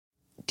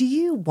Do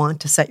you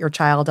want to set your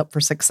child up for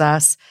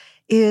success?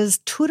 Is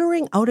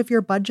tutoring out of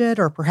your budget,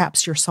 or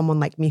perhaps you're someone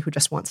like me who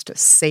just wants to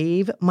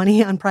save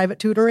money on private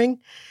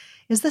tutoring?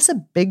 Is this a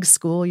big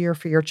school year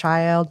for your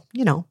child?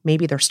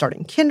 Maybe they're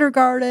starting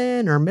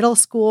kindergarten or middle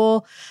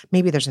school.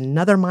 Maybe there's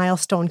another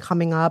milestone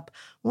coming up.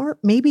 Or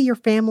maybe your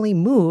family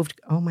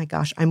moved. Oh my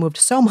gosh, I moved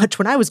so much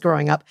when I was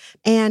growing up,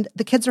 and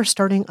the kids are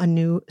starting a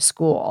new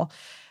school.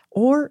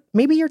 Or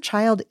maybe your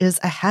child is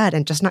ahead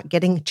and just not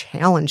getting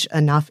challenged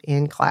enough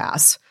in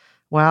class.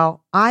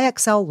 Well,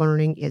 IXL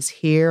Learning is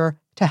here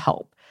to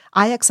help.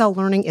 IXL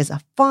Learning is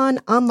a fun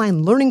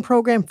online learning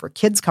program for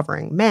kids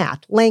covering math,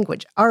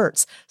 language,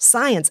 arts,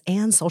 science,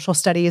 and social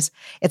studies.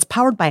 It's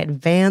powered by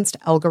advanced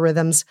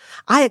algorithms.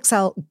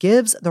 IXL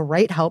gives the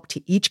right help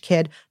to each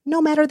kid,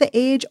 no matter the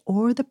age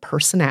or the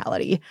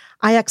personality.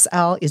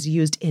 IXL is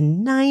used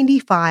in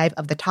 95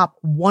 of the top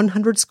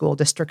 100 school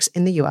districts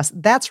in the U.S.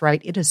 That's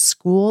right, it is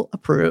school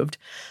approved.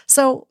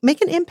 So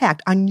make an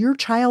impact on your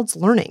child's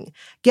learning.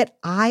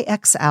 Get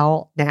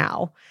IXL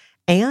now.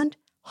 And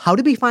How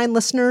to Be Fine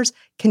listeners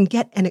can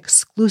get an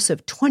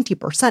exclusive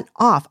 20%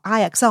 off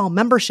IXL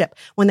membership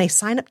when they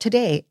sign up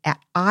today at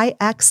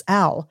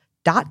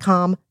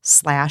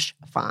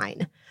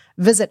IXL.com/fine.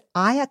 Visit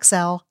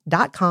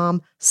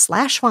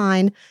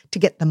IXL.com/fine to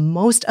get the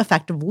most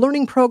effective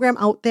learning program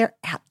out there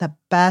at the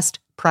best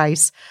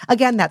price.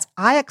 Again, that's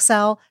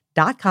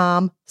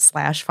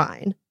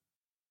IXL.com/fine.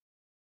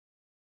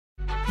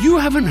 You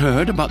haven't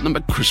heard about the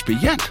McCrispy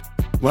yet?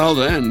 Well,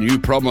 then, you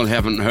probably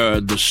haven't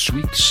heard the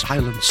sweet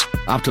silence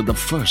after the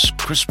first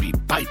crispy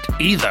bite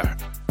either.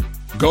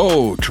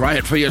 Go try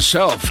it for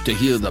yourself to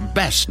hear the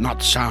best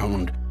nut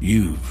sound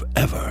you've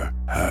ever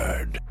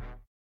heard.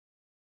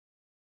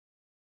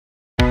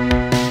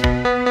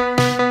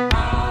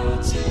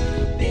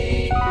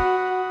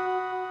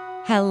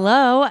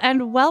 Hello,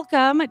 and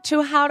welcome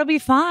to How to Be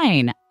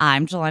Fine.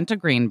 I'm Jolenta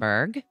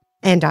Greenberg.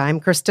 And I'm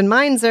Kristen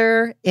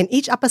Meinzer. In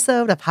each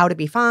episode of How to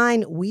Be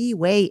Fine, we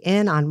weigh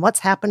in on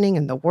what's happening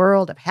in the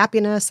world of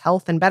happiness,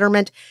 health, and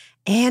betterment,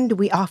 and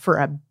we offer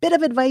a bit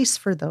of advice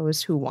for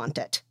those who want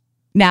it.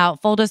 Now,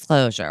 full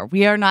disclosure,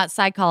 we are not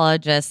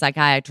psychologists,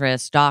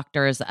 psychiatrists,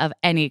 doctors of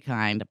any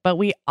kind, but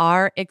we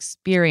are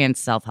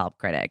experienced self-help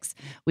critics.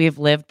 We've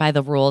lived by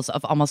the rules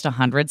of almost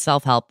 100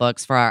 self-help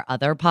books for our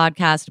other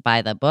podcast,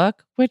 By the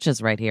Book, which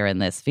is right here in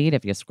this feed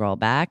if you scroll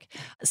back.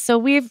 So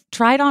we've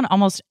tried on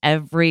almost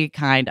every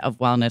kind of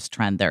wellness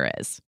trend there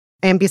is.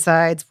 And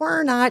besides,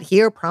 we're not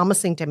here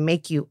promising to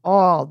make you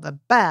all the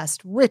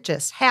best,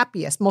 richest,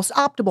 happiest, most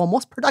optimal,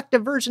 most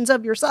productive versions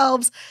of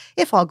yourselves.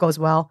 If all goes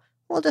well,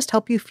 we'll just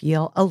help you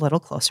feel a little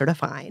closer to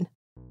fine.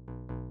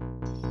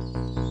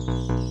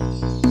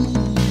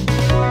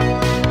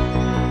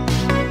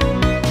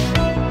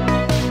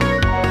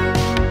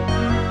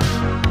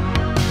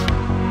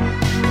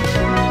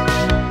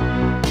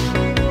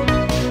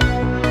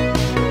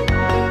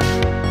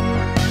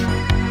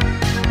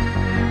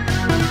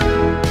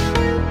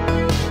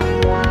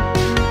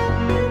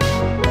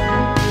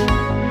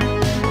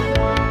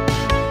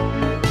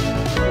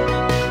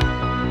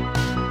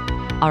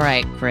 All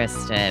right,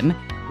 Kristen,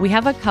 we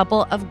have a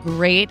couple of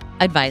great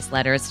advice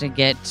letters to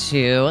get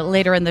to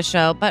later in the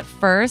show. But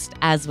first,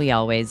 as we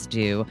always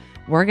do,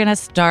 we're going to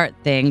start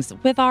things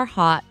with our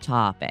hot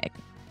topic.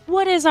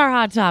 What is our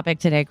hot topic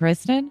today,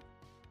 Kristen?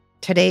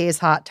 Today's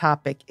hot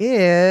topic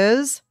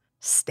is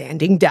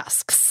standing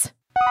desks.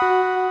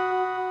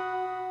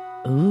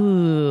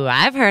 Ooh,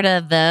 I've heard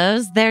of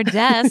those. They're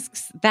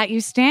desks that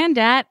you stand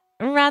at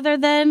rather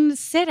than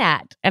sit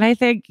at. And I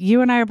think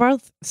you and I are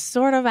both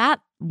sort of at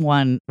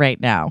one right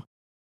now.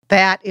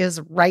 That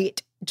is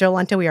right,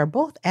 Jolenta. We are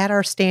both at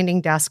our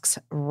standing desks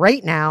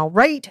right now,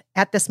 right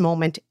at this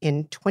moment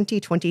in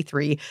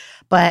 2023.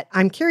 But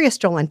I'm curious,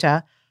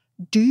 Jolenta,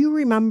 do you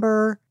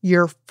remember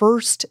your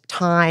first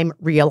time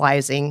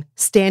realizing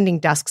standing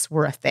desks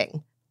were a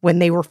thing when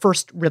they were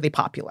first really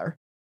popular?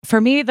 For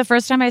me, the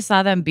first time I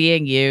saw them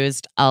being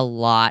used a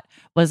lot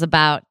was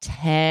about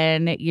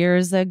 10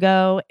 years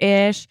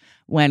ago-ish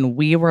when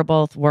we were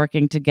both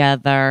working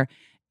together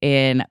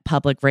in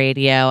public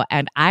radio.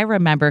 And I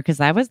remember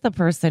because I was the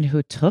person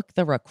who took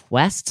the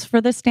requests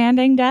for the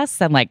standing desks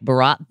and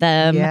brought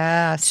them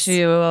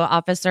to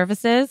office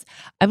services.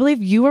 I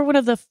believe you were one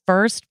of the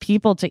first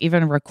people to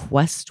even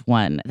request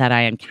one that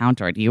I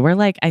encountered. You were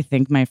I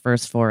think my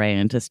first foray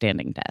into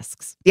standing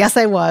desks. Yes,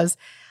 I was.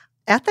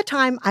 At the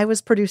time, I was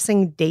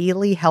producing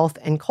daily health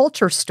and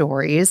culture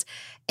stories,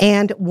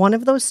 and one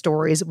of those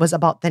stories was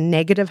about the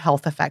negative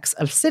health effects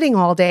of sitting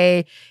all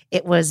day.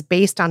 It was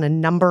based on a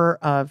number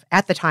of,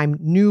 at the time,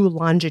 new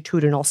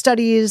longitudinal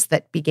studies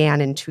that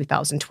began in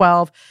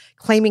 2012,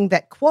 claiming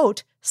that,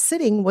 quote,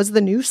 sitting was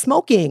the new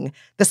smoking.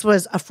 This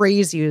was a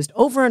phrase used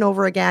over and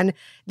over again.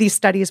 These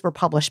studies were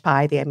published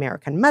by the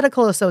American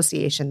Medical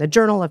Association, the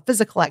Journal of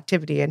Physical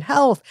Activity and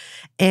Health,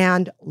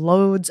 and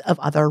loads of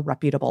other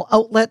reputable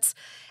outlets.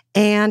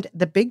 And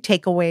the big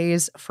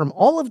takeaways from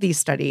all of these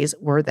studies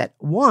were that,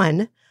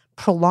 one,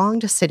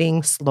 Prolonged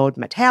sitting slowed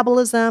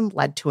metabolism,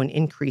 led to an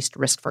increased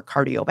risk for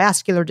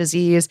cardiovascular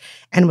disease,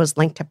 and was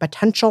linked to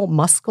potential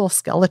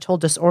musculoskeletal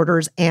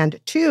disorders. And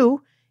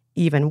two,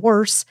 even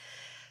worse,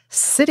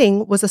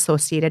 sitting was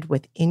associated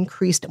with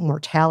increased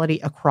mortality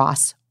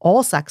across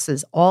all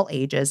sexes, all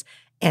ages,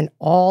 and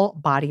all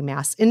body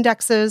mass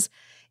indexes.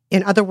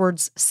 In other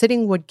words,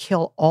 sitting would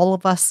kill all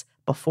of us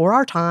before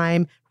our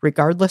time,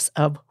 regardless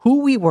of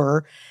who we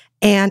were.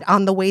 And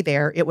on the way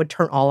there, it would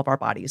turn all of our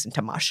bodies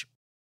into mush.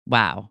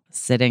 Wow.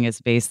 Sitting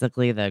is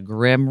basically the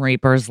Grim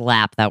Reaper's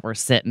lap that we're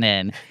sitting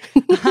in.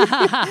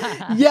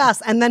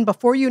 Yes. And then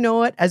before you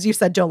know it, as you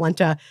said,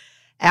 Jolenta,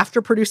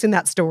 after producing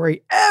that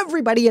story,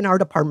 everybody in our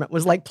department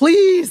was like,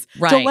 please,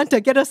 Right.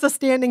 Jolenta, get us a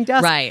standing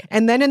desk. Right.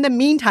 And then in the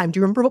meantime, do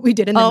you remember what we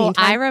did in the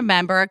meantime? I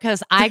remember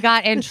because I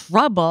got in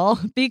trouble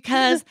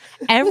because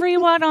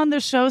everyone on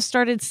the show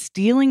started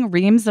stealing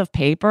reams of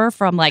paper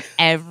from like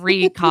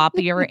every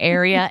copier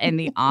area in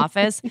the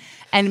office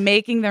and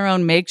making their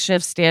own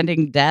makeshift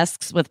standing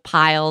desks with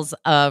piles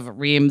of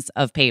reams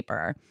of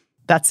paper.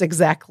 That's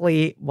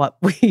exactly what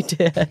we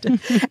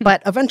did.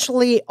 But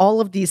eventually,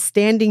 all of these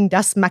standing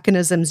desk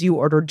mechanisms you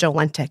ordered,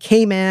 Jolenta,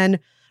 came in.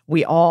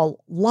 We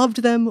all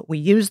loved them. We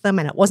used them.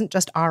 And it wasn't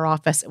just our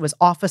office. It was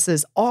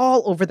offices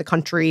all over the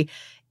country.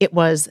 It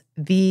was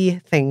the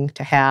thing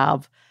to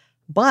have.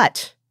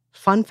 But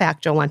fun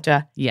fact,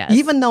 Jolenta, Yes.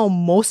 even though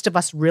most of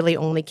us really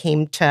only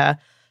came to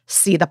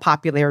see the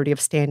popularity of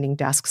standing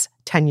desks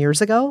 10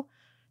 years ago,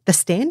 the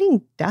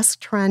standing desk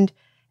trend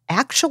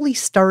actually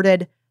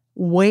started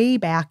way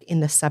back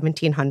in the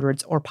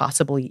 1700s or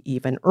possibly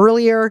even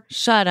earlier.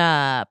 Shut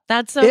up.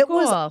 That's so It cool.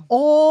 was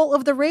all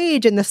of the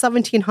rage in the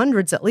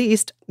 1700s, at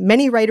least.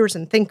 Many writers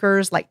and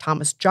thinkers like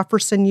Thomas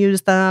Jefferson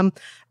used them.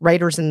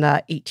 Writers in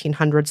the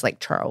 1800s like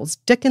Charles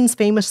Dickens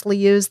famously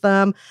used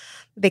them.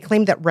 They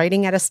claimed that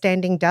writing at a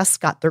standing desk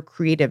got their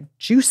creative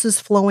juices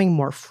flowing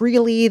more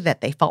freely,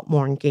 that they felt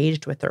more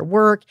engaged with their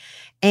work.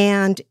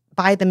 And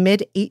by the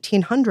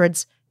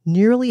mid-1800s,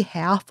 nearly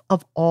half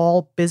of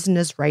all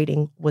business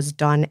writing was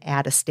done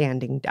at a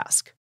standing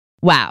desk.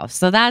 Wow.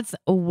 So that's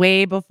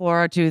way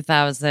before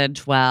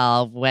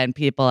 2012 when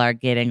people are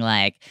getting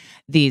like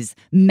these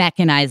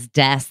mechanized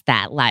desks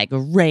that like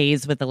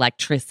raise with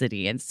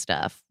electricity and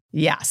stuff.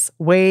 Yes,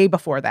 way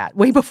before that,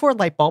 way before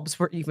light bulbs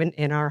were even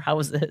in our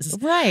houses.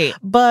 Right.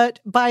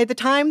 But by the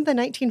time the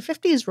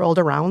 1950s rolled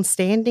around,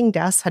 standing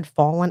desks had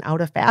fallen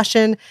out of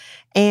fashion,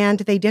 and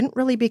they didn't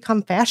really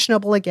become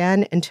fashionable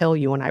again until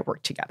you and I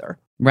worked together.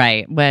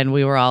 Right. When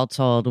we were all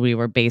told we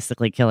were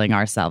basically killing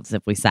ourselves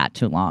if we sat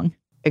too long.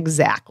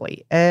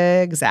 Exactly.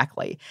 And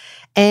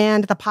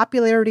the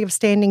popularity of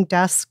standing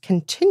desks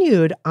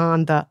continued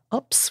on the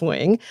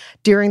upswing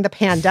during the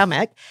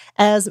pandemic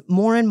as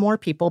more and more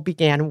people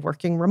began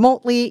working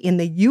remotely. In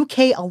the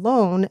UK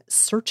alone,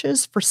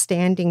 searches for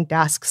standing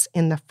desks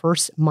in the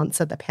first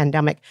months of the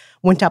pandemic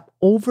went up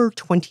over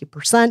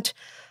 20%.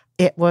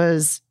 It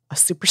was a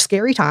super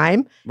scary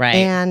time. Right.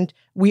 And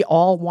we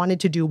all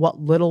wanted to do what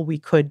little we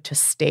could to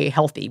stay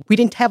healthy. We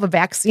didn't have a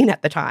vaccine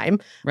at the time.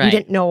 Right. We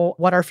didn't know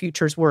what our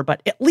futures were,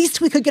 but at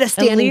least we could get a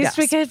standing desk.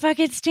 At least we could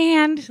fucking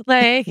stand.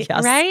 Like,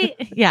 Yes. right?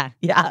 Yeah.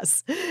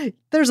 Yes.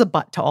 There's a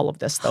but to all of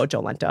this, though,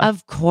 Jolenta.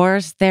 Of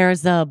course,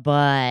 there's a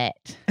butt.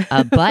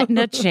 A butt in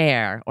a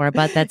chair or a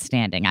butt that's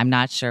standing. I'm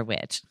not sure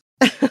which.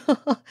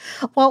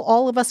 While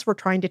all of us were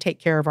trying to take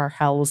care of our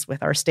health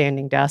with our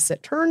standing desks,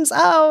 it turns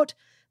out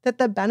that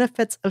the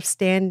benefits of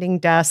standing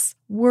desks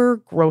were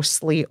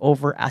grossly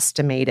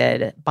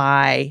overestimated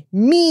by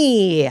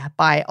me,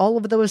 by all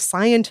of those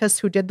scientists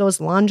who did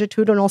those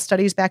longitudinal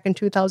studies back in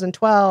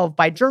 2012,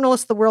 by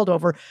journalists the world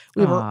over.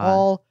 We were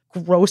all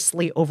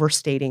grossly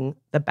overstating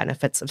the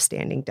benefits of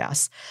standing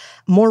desks.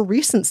 More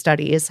recent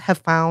studies have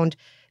found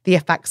the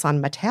effects on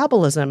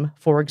metabolism,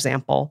 for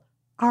example,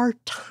 are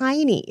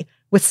tiny,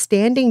 with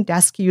standing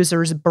desk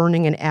users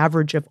burning an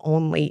average of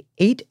only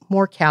 8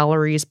 more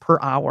calories per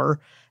hour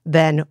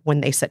than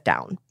when they sit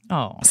down.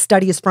 Oh.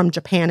 Studies from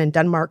Japan and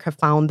Denmark have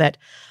found that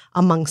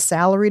among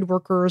salaried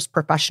workers,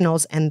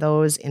 professionals, and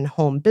those in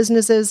home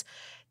businesses,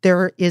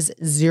 there is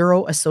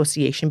zero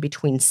association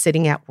between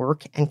sitting at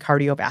work and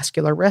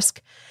cardiovascular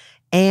risk.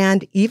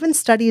 And even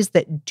studies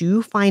that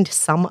do find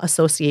some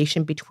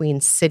association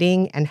between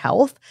sitting and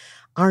health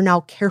are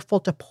now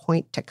careful to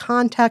point to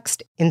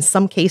context. In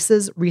some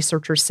cases,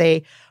 researchers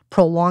say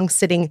prolonged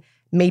sitting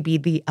may be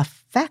the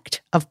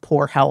effect of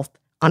poor health,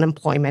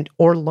 unemployment,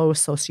 or low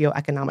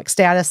socioeconomic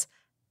status,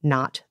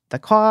 not the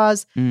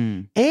cause.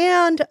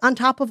 And on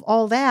top of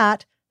all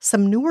that,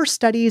 some newer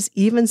studies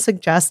even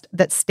suggest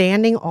that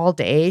standing all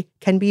day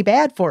can be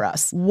bad for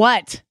us.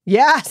 What?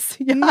 Yes.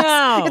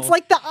 No. It's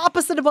like the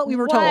opposite of what we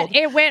were told.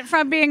 It went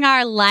from being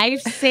our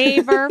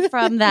lifesaver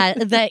from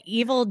the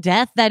evil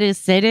death that is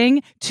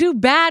sitting to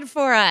bad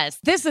for us.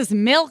 This is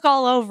milk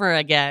all over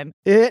again.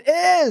 It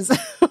is.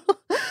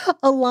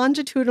 A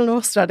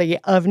longitudinal study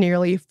of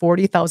nearly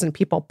 40,000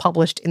 people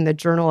published in the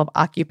Journal of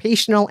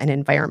Occupational and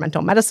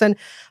Environmental Medicine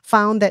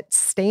found that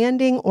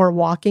standing or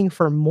walking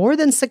for more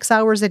than 6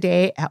 hours a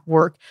day at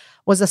work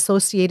was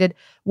associated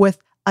with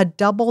a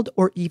doubled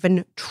or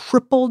even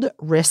tripled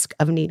risk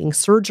of needing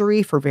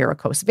surgery for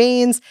varicose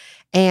veins.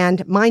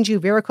 And mind you,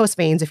 varicose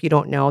veins, if you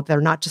don't know,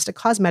 they're not just a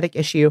cosmetic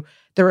issue.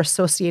 They're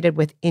associated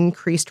with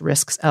increased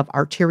risks of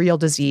arterial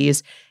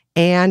disease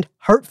and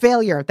heart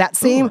failure, that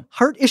same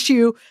heart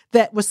issue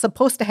that was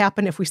supposed to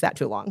happen if we sat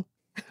too long.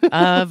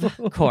 Of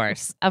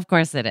course. Of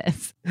course it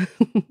is.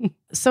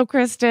 So,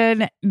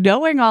 Kristen,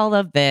 knowing all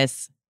of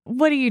this,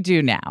 what do you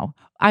do now?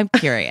 I'm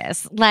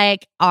curious.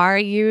 Like, are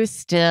you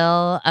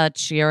still a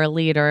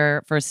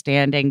cheerleader for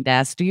standing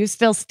desks? Do you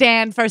still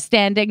stand for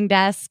standing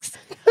desks?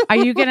 Are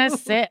you going to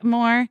sit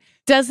more?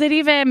 Does it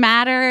even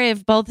matter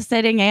if both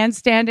sitting and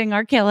standing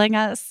are killing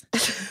us?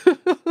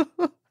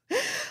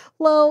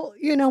 Well,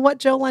 you know what,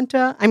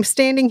 Jolenta? I'm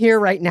standing here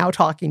right now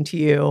talking to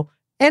you,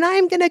 and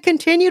I'm going to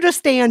continue to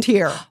stand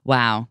here.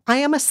 Wow. I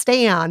am a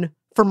stan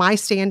for my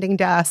standing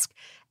desk,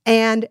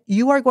 and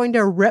you are going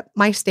to rip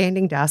my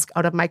standing desk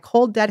out of my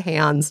cold, dead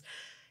hands.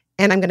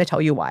 And I'm going to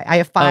tell you why. I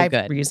have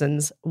 5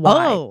 reasons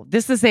why. Oh,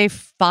 this is a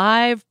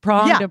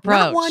 5-pronged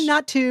approach. Not 1,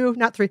 not 2,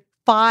 not 3.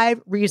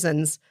 5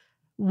 reasons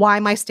why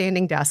my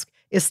standing desk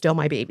is still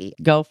my baby.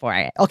 Go for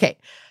it. Okay.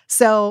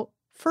 So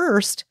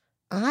first,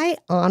 I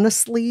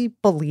honestly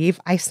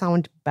believe I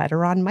sound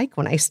better on mic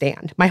when I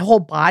stand. My whole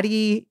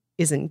body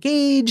is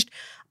engaged.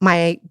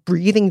 My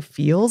breathing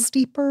feels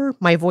deeper.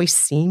 My voice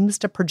seems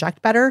to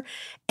project better.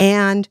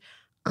 And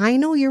I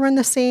know you're in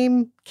the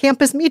same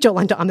camp as me,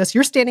 Jolenta, on this.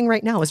 You're standing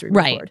right now as we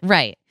record.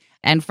 Right.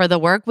 And for the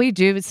work we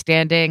do,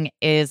 standing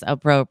is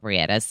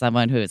appropriate. As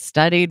someone who has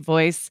studied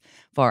voice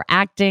for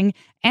acting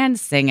and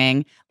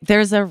singing,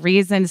 there's a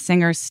reason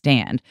singers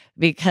stand,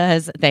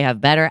 because they have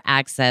better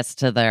access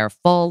to their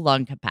full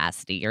lung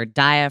capacity. Your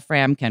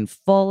diaphragm can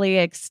fully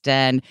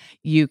extend.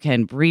 You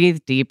can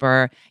breathe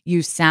deeper.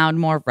 You sound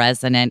more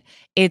resonant.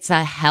 It's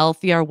a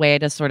healthier way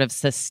to sort of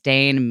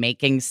sustain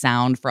making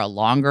sound for a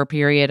longer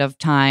period of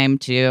time,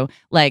 too.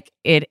 Like,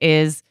 it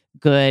is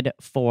good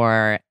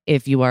for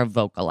if you are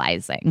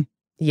vocalizing.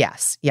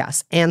 Yes.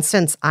 And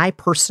since I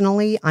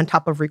personally, on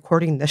top of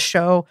recording this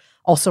show,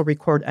 also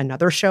record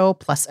another show,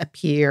 plus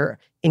appear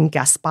in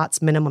guest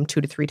spots minimum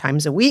 2 to 3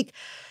 times a week,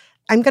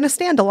 I'm going to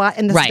stand a lot,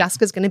 and this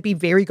desk is going to be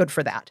very good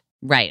for that.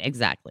 Right,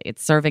 exactly.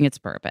 It's serving its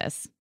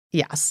purpose.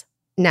 Yes.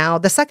 Now,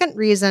 the second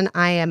reason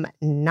I am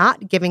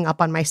not giving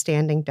up on my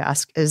standing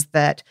desk is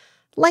that,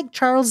 like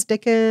Charles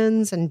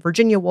Dickens and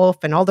Virginia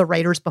Woolf and all the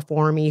writers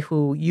before me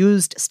who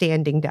used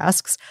standing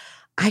desks,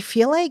 I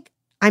feel like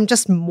I'm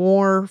just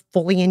more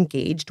fully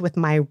engaged with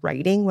my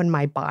writing when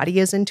my body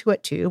is into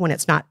it too, when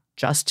it's not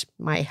just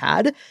my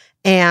head.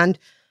 And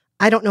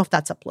I don't know if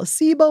that's a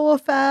placebo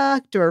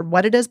effect or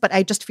what it is, but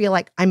I just feel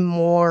like I'm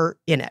more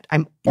in it.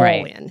 I'm all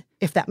in,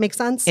 if that makes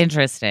sense.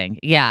 Interesting.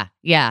 Yeah.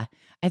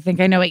 I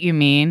think I know what you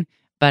mean,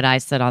 but I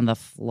sit on the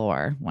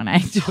floor when I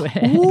do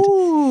it.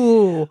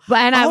 Ooh.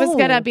 And I was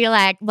going to be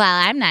like, well,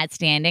 I'm not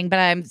standing, but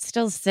I'm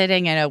still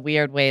sitting in a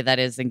weird way that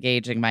is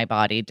engaging my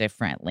body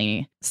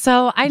differently.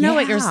 So I know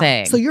what you're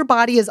saying. So your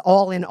body is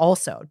all in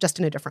also, just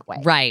in a different way.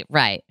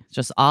 Right.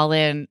 Just all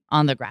in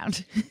on the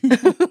ground.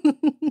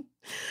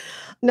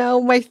 Now,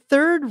 my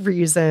third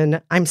reason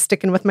I'm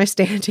sticking with my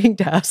standing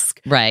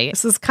desk. Right.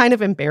 This is kind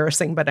of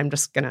embarrassing, but I'm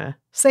just going to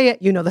say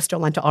it. You know this,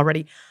 Jolenta,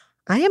 already.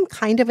 I am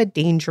kind of a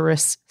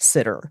dangerous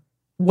sitter.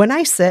 When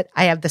I sit,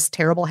 I have this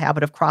terrible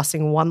habit of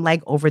crossing one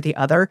leg over the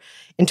other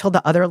until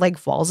the other leg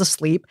falls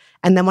asleep.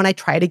 And then when I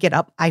try to get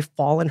up, I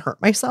fall and hurt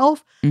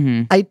myself.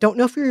 Mm-hmm. I don't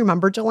know if you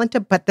remember,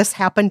 Jolenta, but this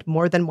happened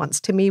more than once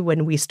to me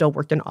when we still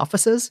worked in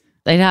offices.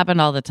 It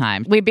happened all the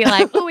time. We'd be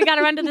like, oh, we got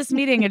to run to this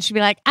meeting. And she'd be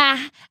like,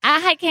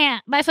 I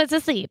can't. My foot's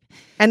asleep.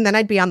 And then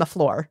I'd be on the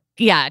floor.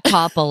 Yeah,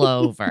 topple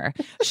over.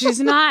 She's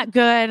not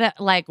good,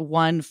 like,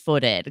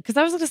 one-footed. Because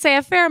I was going to say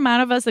a fair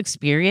amount of us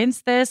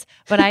experience this,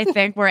 but I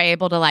think we're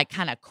able to, like,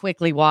 kind of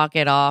quickly walk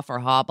it off or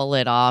hobble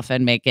it off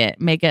and make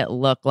it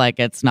look like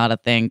it's not a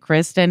thing.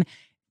 Kristen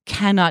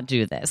cannot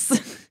do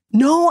this.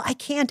 No, I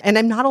can't. And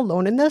I'm not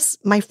alone in this.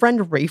 My friend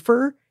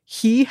Rafer,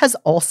 he has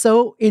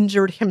also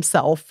injured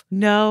himself.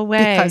 No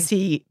way. Because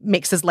he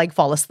makes his leg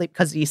fall asleep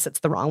because he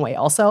sits the wrong way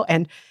also.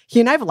 And he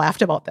and I have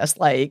laughed about this.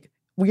 Like,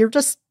 we're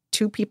just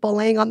 2 people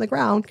laying on the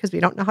ground because we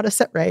don't know how to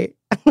sit right.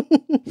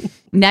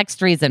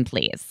 Next reason,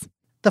 please.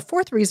 The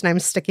fourth reason I'm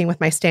sticking with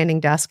my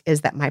standing desk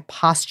is that my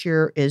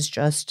posture is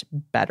just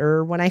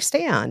better when I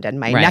stand, and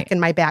my neck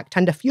and my back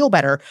tend to feel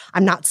better.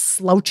 I'm not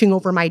slouching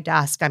over my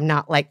desk. I'm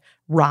not like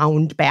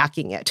round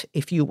backing it,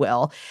 if you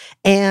will.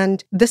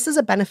 And this is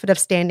a benefit of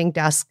standing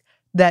desk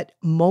that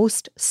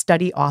most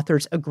study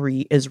authors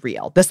agree is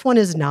real. This one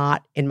is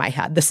not in my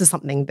head. This is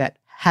something that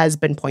has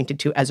been pointed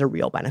to as a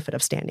real benefit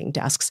of standing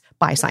desks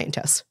by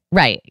scientists.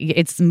 Right.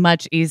 It's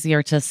much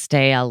easier to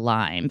stay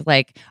aligned.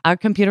 Like, our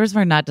computers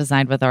were not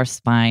designed with our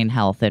spine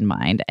health in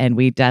mind, and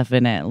we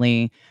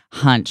definitely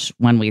hunch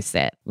when we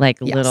sit, like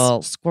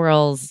little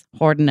squirrels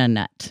hoarding a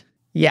nut.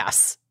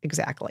 Yes,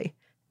 exactly.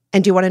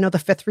 And do you want to know the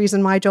 5th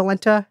reason why,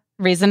 Jolenta?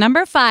 Reason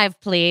number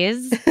 5,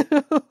 please.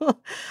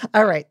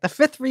 All right. The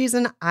 5th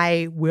reason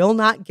I will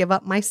not give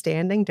up my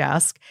standing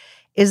desk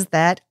is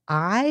that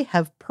I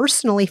have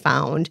personally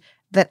found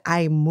that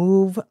I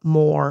move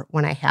more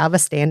when I have a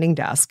standing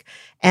desk.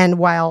 And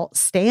while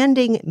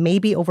standing may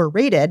be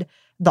overrated,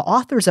 the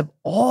authors of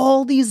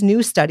all these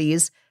new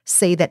studies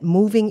say that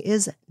moving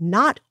is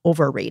not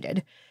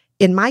overrated.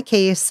 In my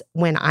case,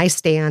 when I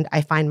stand,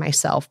 I find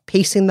myself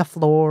pacing the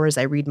floor as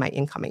I read my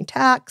incoming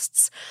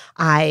texts.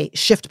 I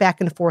shift back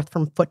and forth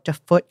from foot to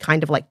foot,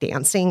 kind of like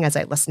dancing as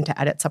I listen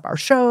to edits of our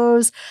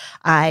shows.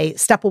 I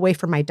step away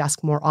from my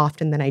desk more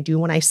often than I do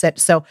when I sit.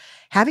 So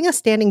having a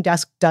standing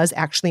desk does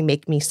actually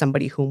make me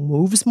somebody who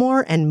moves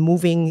more, and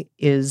moving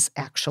is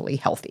actually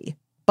healthy.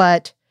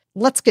 But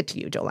let's get to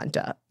you,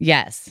 Jolenta.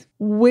 Yes.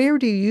 Where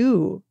do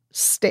you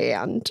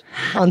stand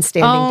on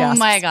standing desks? Oh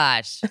my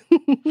gosh.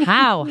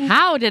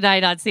 How did I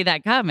not see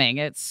that coming?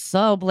 It's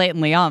so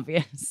blatantly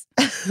obvious.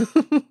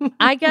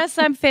 I guess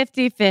I'm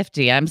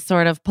 50-50. I'm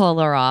sort of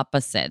polar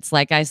opposites.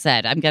 Like I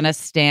said, I'm going to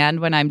stand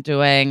when I'm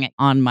doing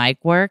on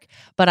mic work,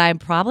 but I'm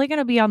probably going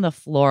to be on the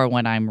floor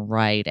when I'm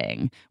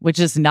writing, which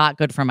is not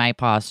good for my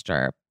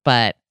posture,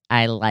 but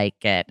I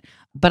like it.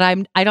 But I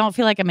don't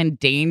feel like I'm in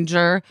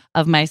danger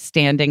of my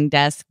standing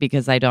desk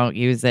because I don't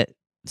use it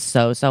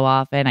so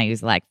often. I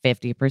use it like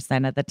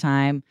 50% of the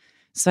time.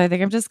 So I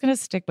think I'm just going to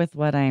stick with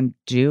what I'm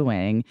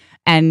doing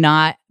and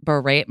not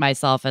berate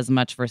myself as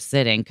much for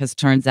sitting, because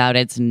turns out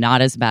it's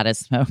not as bad as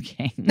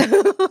smoking.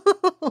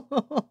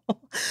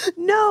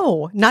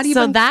 No, not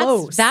even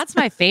close. That's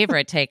my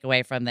favorite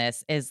takeaway from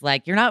this is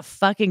like, you're not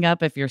fucking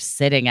up if you're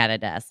sitting at a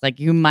desk.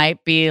 Like you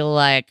might be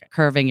like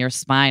curving your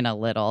spine a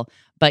little,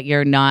 but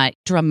you're not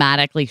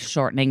dramatically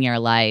shortening your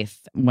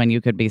life when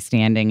you could be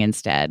standing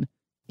instead.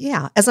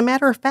 Yeah. As a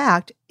matter of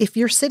fact, if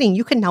you're sitting,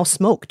 you can now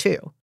smoke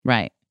too.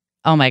 Right.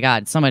 Oh my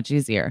God. So much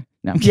easier.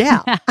 No.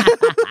 Yeah.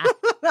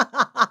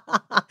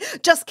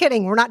 Just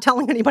kidding. We're not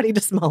telling anybody to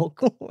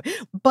smoke.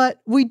 But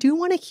we do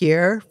want to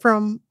hear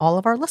from all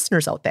of our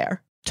listeners out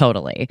there.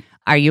 Totally.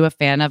 Are you a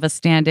fan of a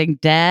standing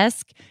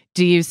desk?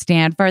 Do you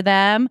stand for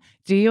them?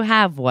 Do you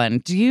have one?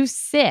 Do you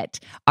sit?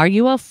 Are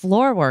you a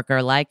floor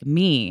worker like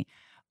me?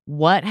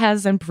 What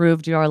has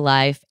improved your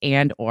life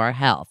and or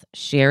health?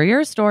 Share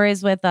your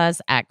stories with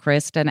us at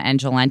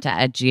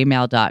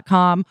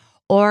kristenandjolenta@gmail.com,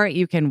 or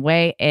you can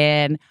weigh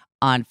in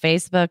on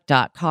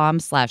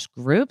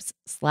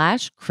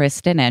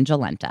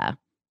facebook.com/groups/kristenandjolenta.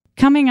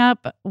 Coming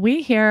up,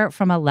 we hear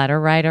from a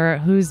letter writer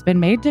who's been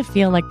made to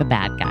feel like the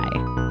bad guy.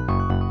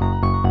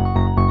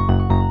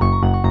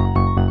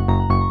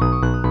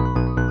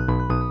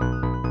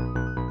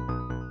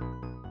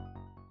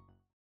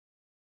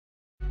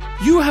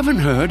 You haven't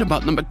heard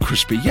about the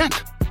McCrispy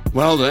yet?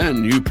 Well,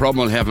 then, you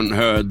probably haven't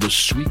heard the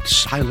sweet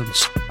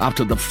silence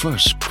after the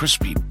first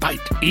crispy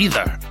bite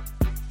either.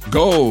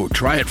 Go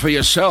try it for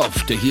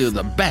yourself to hear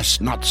the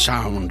best nut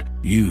sound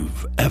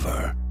you've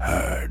ever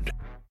heard.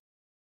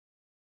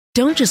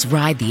 Don't just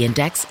ride the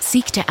index,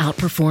 seek to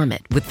outperform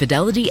it with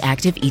Fidelity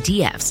Active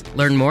ETFs.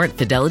 Learn more at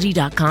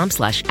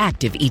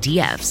fidelity.com/active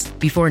ETFs.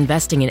 Before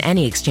investing in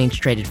any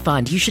exchange-traded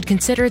fund, you should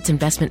consider its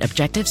investment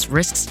objectives,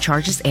 risks,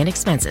 charges, and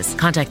expenses.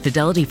 Contact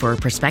Fidelity for a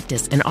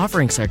prospectus, an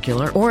offering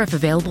circular, or if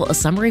available, a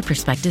summary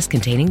prospectus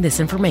containing this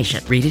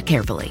information. Read it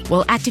carefully.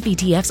 While active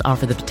ETFs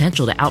offer the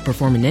potential to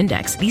outperform an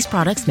index, these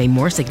products may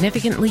more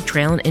significantly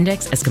trail an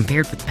index as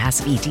compared with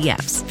passive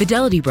ETFs.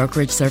 Fidelity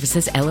Brokerage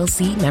Services,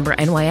 LLC, member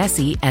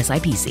NYSE,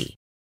 SIPC.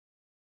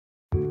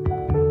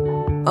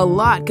 A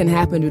lot can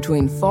happen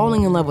between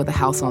falling in love with a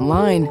house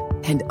online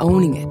and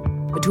owning it.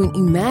 Between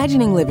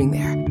imagining living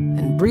there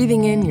and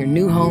breathing in your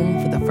new home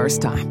for the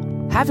first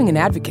time. Having an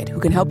advocate who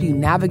can help you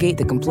navigate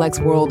the complex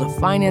world of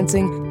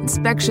financing,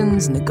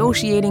 inspections,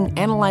 negotiating,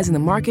 analyzing the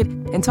market,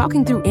 and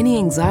talking through any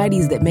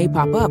anxieties that may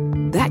pop up,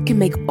 that can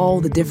make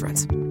all the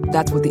difference.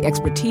 That's what the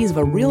expertise of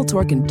a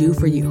Realtor can do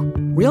for you.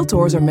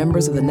 Realtors are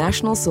members of the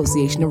National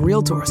Association of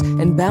Realtors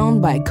and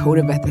bound by a code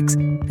of ethics,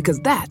 because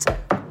that's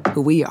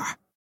who we are.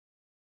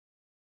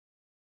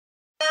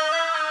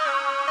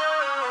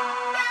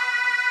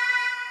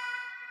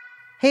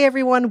 Hey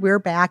everyone, we're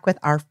back with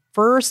our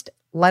first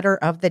letter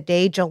of the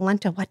day.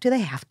 Jolenta, what do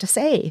they have to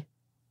say?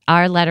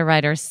 Our letter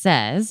writer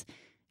says,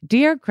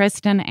 Dear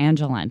Kristen and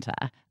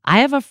Jolenta,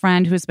 I have a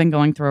friend who's been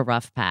going through a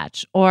rough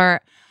patch,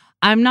 or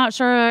I'm not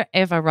sure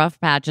if a rough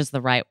patch is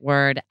the right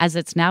word, as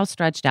it's now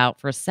stretched out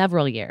for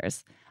several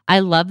years. I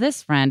love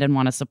this friend and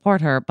want to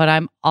support her, but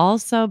I'm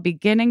also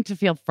beginning to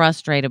feel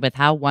frustrated with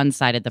how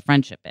one-sided the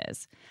friendship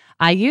is.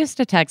 I used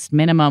to text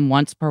minimum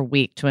once per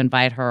week to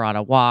invite her on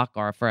a walk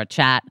or for a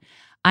chat.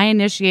 I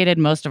initiated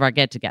most of our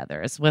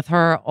get-togethers, with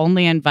her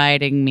only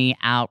inviting me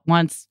out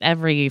once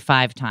every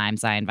 5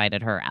 times I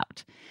invited her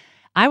out.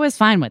 I was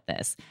fine with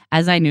this,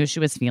 as I knew she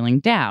was feeling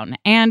down,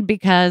 and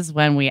because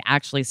when we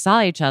actually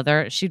saw each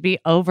other, she'd be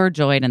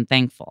overjoyed and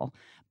thankful.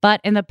 But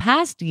in the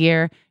past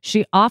year,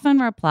 she often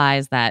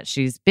replies that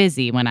she's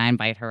busy when I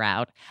invite her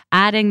out,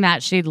 adding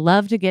that she'd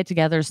love to get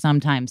together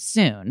sometime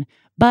soon,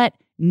 but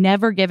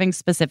never giving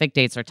specific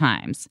dates or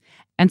times.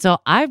 And so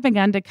I've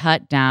begun to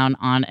cut down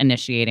on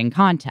initiating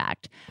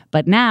contact.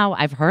 But now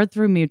I've heard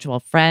through mutual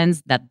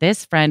friends that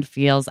this friend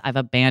feels I've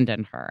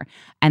abandoned her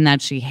and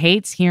that she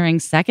hates hearing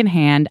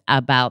secondhand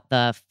about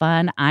the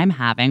fun I'm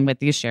having with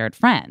these shared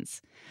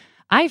friends.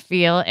 I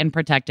feel in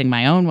protecting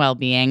my own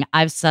well-being,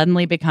 I've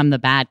suddenly become the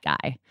bad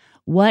guy.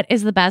 What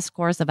is the best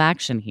course of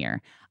action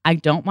here? I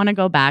don't want to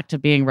go back to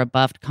being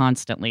rebuffed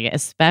constantly,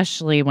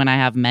 especially when I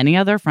have many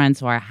other friends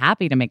who are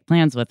happy to make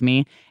plans with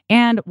me.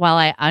 And while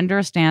I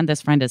understand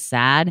this friend is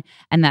sad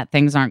and that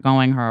things aren't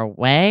going her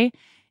way,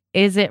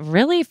 is it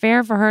really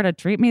fair for her to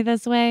treat me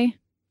this way?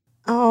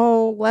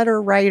 Oh,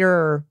 letter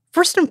writer.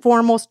 First and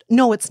foremost,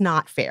 no, it's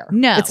not fair.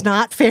 No. It's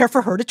not fair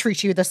for her to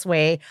treat you this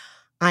way.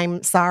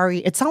 I'm sorry.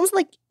 It sounds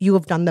like you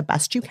have done the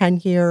best you can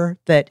here,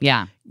 that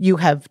you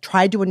have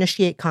tried to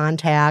initiate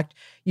contact.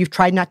 You've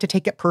tried not to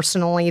take it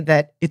personally,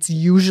 that it's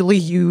usually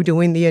you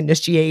doing the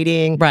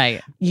initiating.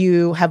 Right.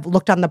 You have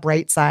looked on the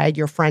bright side.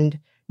 Your friend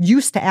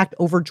used to act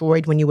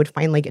overjoyed when you would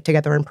finally get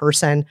together in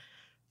person.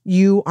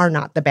 You are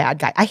not the bad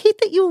guy. I hate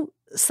that you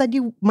said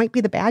you might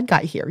be the bad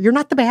guy here. You're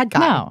not the bad guy.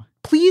 No.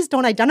 Please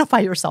don't identify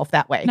yourself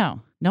that way.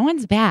 No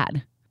one's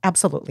bad.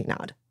 Absolutely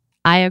not.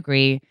 I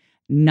agree.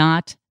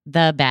 Not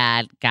the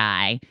bad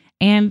guy.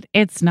 And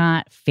it's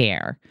not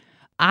fair.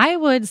 I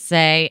would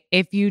say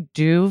if you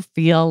do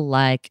feel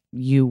like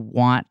you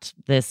want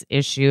this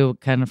issue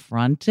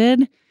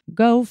confronted,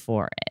 go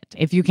for it.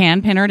 If you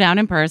can, pin her down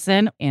in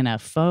person, in a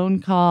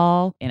phone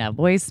call, in a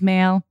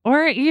voicemail,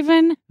 or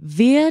even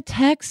via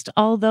text,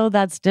 although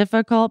that's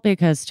difficult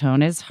because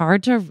tone is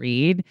hard to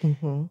read.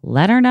 Mm-hmm.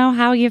 Let her know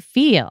how you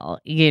feel.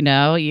 You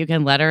know, you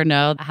can let her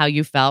know how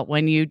you felt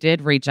when you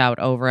did reach out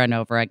over and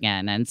over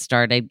again and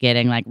started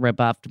getting like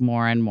rebuffed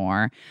more and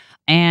more,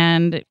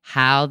 and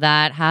how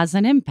that has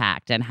an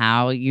impact and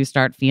how you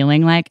start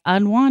feeling like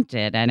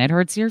unwanted and it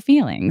hurts your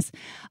feelings.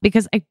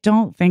 Because I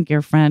don't think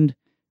your friend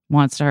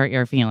wants to hurt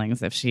your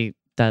feelings if she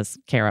does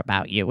care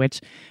about you,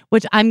 which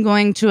I'm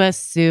going to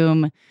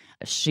assume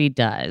she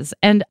does.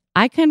 And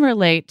I can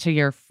relate to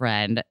your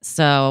friend.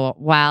 So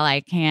while I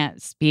can't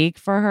speak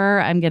for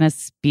her, I'm going to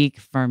speak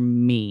for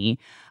me.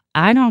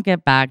 I don't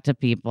get back to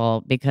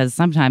people because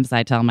sometimes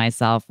I tell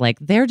myself, like,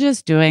 they're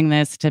just doing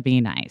this to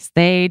be nice.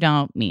 They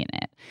don't mean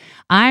it.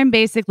 I'm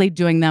basically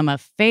doing them a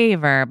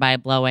favor by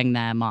blowing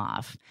them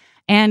off.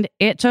 And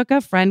it took a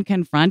friend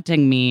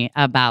confronting me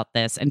about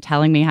this and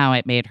telling me how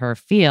it made her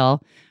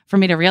feel for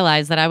me to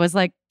realize that I was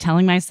like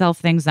telling myself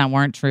things that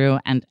weren't true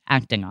and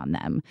acting on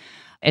them.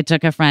 It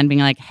took a friend being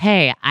like,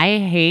 hey, I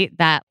hate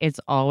that it's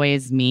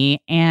always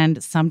me.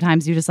 And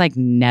sometimes you just like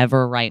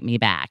never write me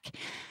back.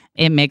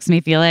 It makes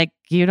me feel like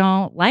you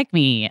don't like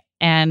me.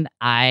 And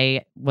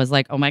I was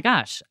like, oh my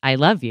gosh, I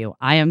love you.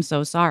 I am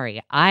so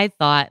sorry. I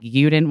thought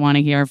you didn't want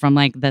to hear from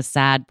like the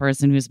sad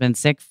person who's been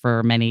sick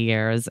for many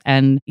years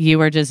and you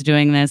were just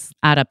doing this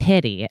out of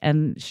pity.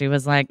 And she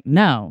was like,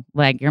 no,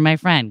 like, you're my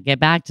friend. Get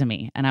back to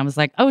me. And I was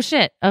like, oh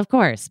shit, of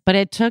course. But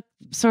it took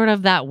sort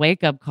of that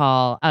wake up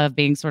call of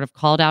being sort of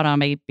called out on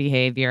my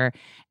behavior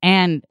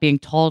and being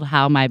told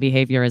how my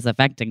behavior is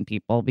affecting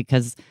people,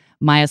 because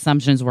my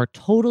assumptions were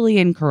totally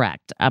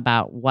incorrect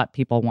about what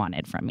people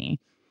wanted from me.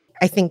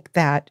 I think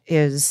that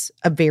is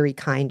a very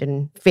kind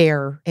and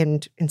fair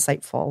and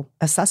insightful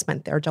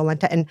assessment there,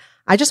 Jolenta. And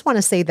I just want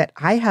to say that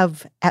I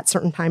have at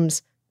certain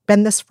times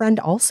been this friend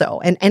also.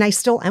 And I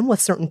still am with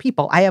certain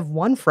people. I have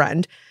one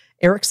friend,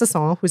 Eric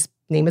Sasson, whose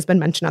name has been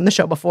mentioned on the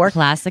show before.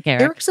 Classic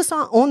Eric. Eric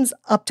Sasson owns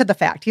up to the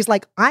fact. He's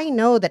like, I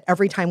know that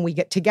every time we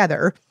get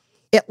together,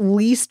 at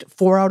least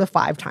 4 out of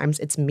 5 times,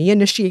 it's me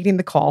initiating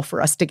the call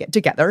for us to get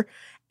together.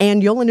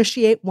 And you'll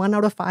initiate 1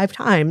 out of 5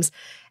 times.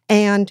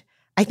 And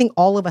I think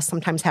all of us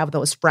sometimes have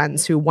those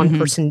friends who one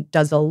person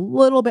does a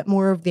little bit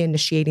more of the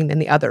initiating than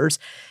the others.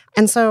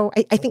 And so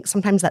I think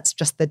sometimes that's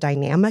just the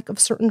dynamic of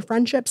certain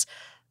friendships.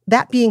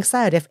 That being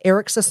said, if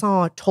Eric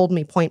Sasson told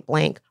me point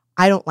blank,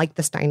 I don't like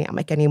this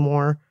dynamic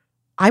anymore,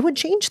 I would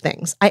change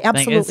things. I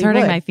absolutely would. It's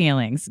hurting my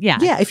feelings. Yeah.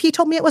 Yeah. If he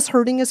told me it was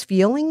hurting his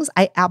feelings,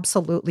 I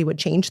absolutely would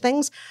change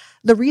things.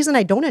 The reason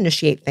I don't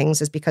initiate things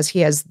is because he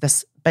has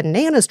this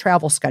bananas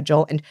travel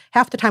schedule. And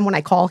half the time when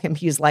I call him,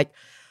 he's like,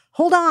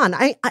 hold on,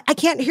 I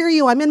can't hear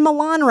you. I'm in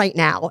Milan right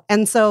now.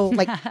 And so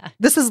like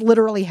this has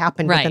literally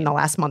happened within the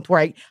last month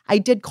where I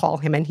did call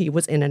him and he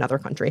was in another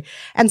country.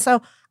 And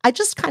so I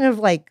just kind of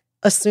like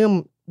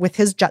assume with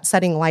his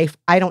jet-setting life,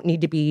 I don't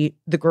need to be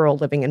the girl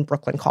living in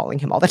Brooklyn calling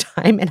him all the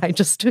time. And I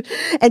just,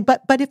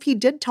 but if he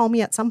did tell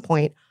me at some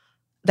point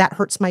that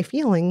hurts my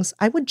feelings,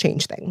 I would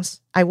change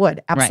things. I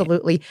would,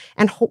 absolutely. Right.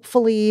 And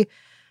hopefully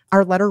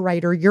our letter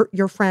writer,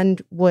 your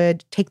friend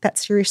would take that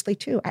seriously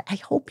too. I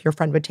hope your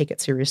friend would take it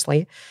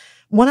seriously.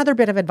 One other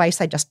bit of advice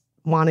I just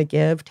want to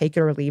give, take it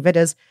or leave it,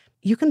 is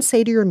you can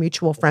say to your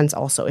mutual friends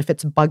also, if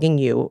it's bugging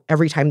you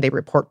every time they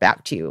report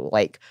back to you,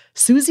 like,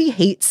 Susie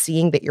hates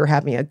seeing that you're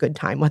having a good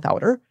time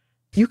without her.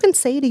 You can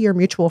say to your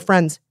mutual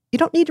friends, you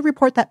don't need to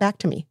report that back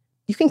to me.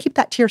 You can keep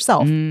that to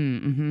yourself.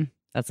 Mm-hmm.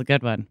 That's a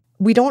good one.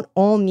 we don't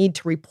all need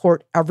to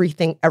report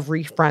everything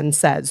every friend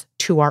says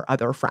to our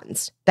other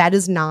friends. That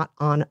is not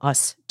on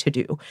us to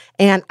do.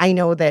 And I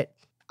know that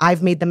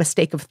I've made the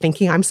mistake of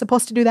thinking I'm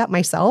supposed to do that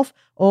myself.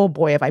 Oh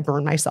boy, have I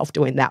burned myself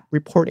doing that,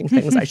 reporting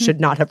things I should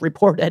not have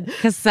reported.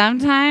 Because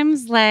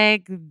sometimes,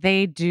 like,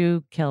 they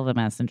do kill the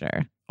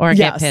messenger or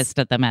get pissed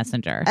at the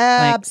messenger.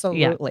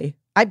 Absolutely. Like,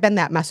 I've been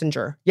that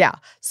messenger. Yeah.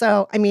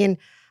 So, I mean,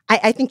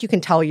 I think you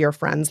can tell your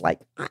friends, like,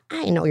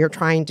 I know you're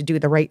trying to do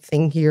the right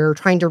thing here,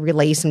 trying to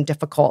relay some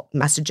difficult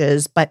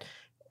messages, but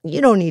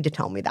you don't need to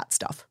tell me that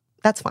stuff.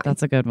 That's fine.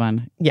 That's a good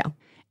one. Yeah.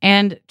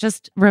 And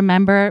just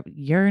remember,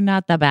 you're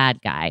not the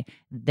bad guy.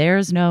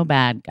 There's no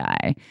bad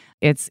guy.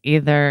 It's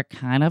either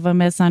kind of a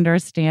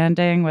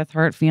misunderstanding with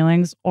hurt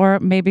feelings, or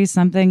maybe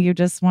something you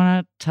just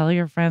want to tell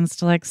your friends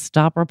to, like,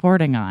 stop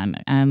reporting on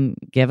and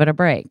give it a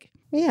break.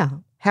 Yeah.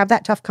 Have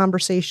that tough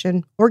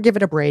conversation or give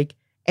it a break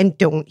and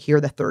don't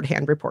hear the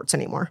third-hand reports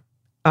anymore.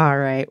 All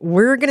right.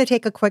 We're going to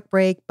take a quick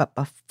break, but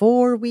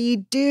before we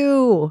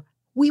do,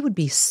 we would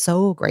be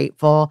so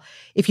grateful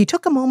if you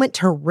took a moment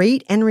to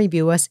rate and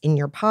review us in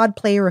your pod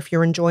player if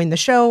you're enjoying the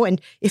show. And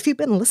if you've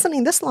been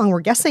listening this long,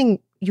 we're guessing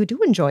you do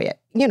enjoy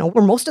it. You know,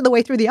 we're most of the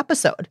way through the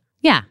episode.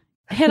 Yeah.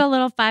 Hit a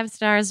little 5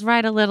 stars,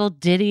 write a little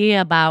ditty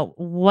about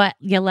what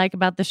you like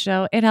about the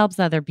show. It helps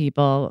other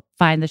people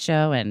find the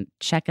show and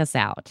check us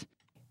out.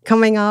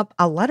 Coming up,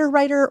 a letter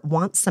writer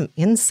wants some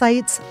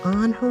insights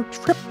on her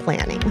trip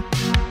planning.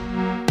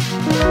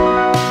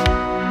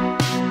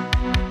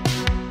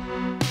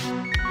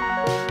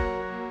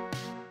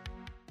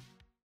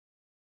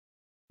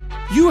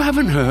 You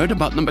haven't heard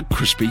about the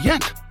McCrispy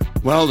yet?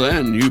 Well,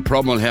 then, you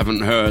probably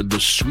haven't heard the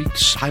sweet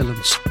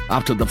silence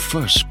after the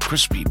first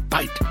crispy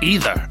bite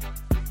either.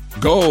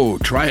 Go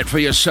try it for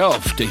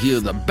yourself to hear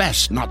the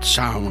best nut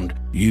sound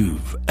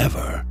you've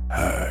ever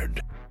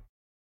heard.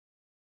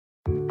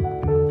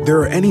 There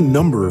are any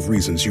number of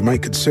reasons you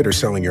might consider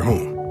selling your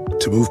home.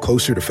 To move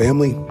closer to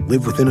family,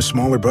 live within a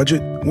smaller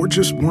budget, or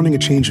just wanting a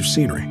change of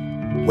scenery.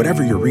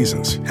 Whatever your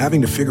reasons,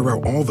 having to figure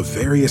out all the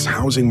various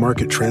housing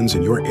market trends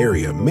in your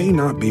area may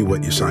not be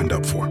what you signed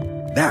up for.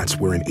 That's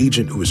where an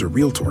agent who is a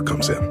Realtor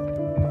comes in.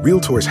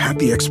 Realtors have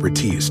the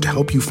expertise to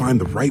help you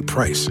find the right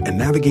price and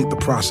navigate the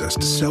process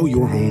to sell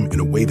your home in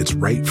a way that's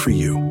right for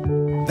you.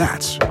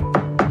 That's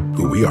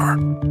who we are.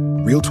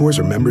 Realtors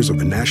are members of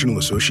the National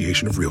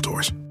Association of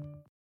Realtors.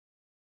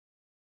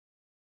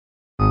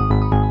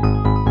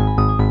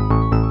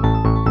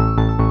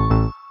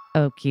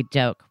 Okie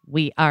doke.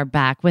 We are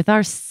back with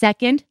our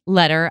second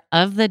letter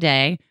of the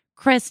day.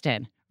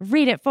 Kristen,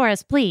 read it for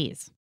us,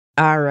 please.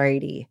 All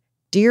righty.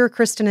 Dear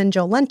Kristen and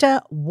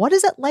Jolenta, what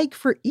is it like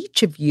for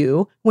each of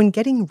you when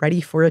getting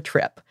ready for a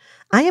trip?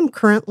 I am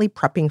currently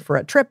prepping for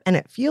a trip, and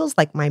it feels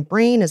like my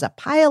brain is a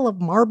pile of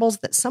marbles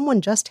that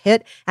someone just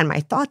hit, and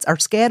my thoughts are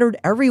scattered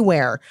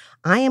everywhere.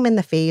 I am in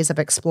the phase of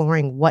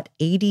exploring what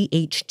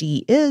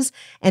ADHD is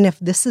and if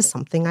this is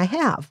something I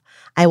have.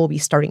 I will be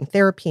starting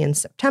therapy in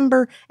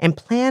September and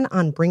plan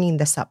on bringing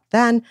this up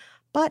then,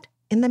 but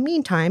in the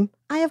meantime,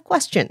 I have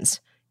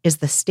questions. Is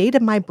the state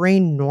of my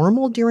brain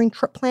normal during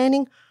trip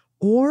planning,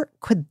 or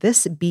could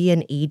this be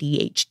an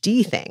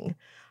ADHD thing?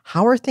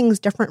 How are things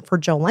different for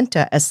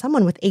Jolenta as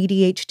someone with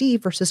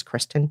ADHD versus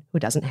Kristen who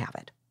doesn't have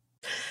it?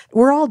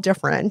 We're all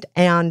different,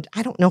 and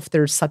I don't know if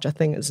there's such a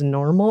thing as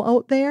normal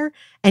out there.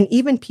 And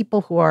even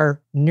people who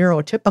are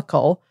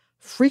neurotypical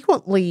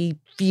frequently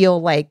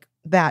feel like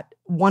that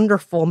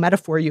wonderful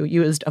metaphor you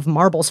used of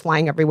marbles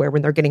flying everywhere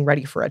when they're getting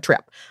ready for a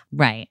trip.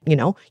 Right. You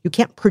know, you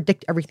can't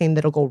predict everything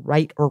that'll go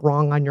right or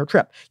wrong on your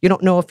trip. You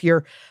don't know if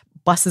your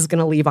bus is going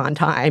to leave on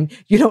time.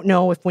 You don't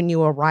know if when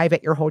you arrive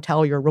at your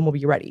hotel, your room will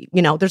be ready.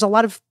 You know, there's a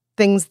lot of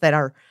things that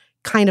are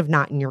kind of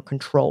not in your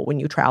control when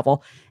you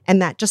travel. And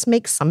that just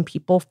makes some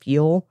people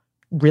feel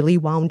really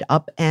wound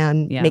up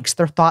and makes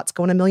their thoughts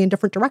go in a million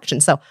different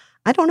directions. So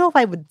I don't know if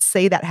I would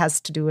say that has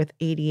to do with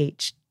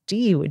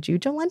ADHD. Would you,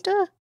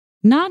 Jolenta?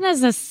 Not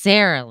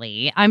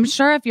necessarily. I'm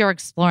sure if you're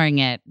exploring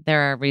it,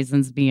 there are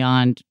reasons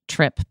beyond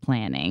trip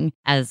planning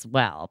as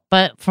well.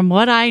 But from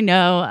what I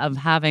know of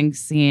having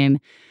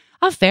seen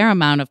a fair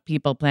amount of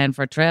people plan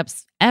for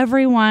trips,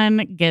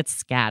 everyone gets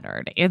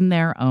scattered in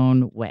their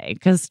own way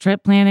because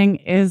trip planning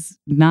is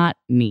not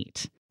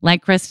neat.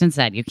 Like Kristen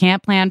said, you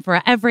can't plan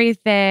for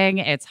everything.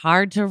 It's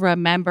hard to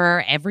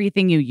remember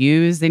everything you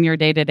use in your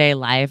day-to-day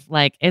life.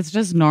 Like, it's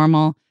just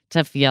normal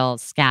to feel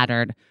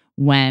scattered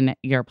when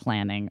you're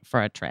planning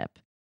for a trip.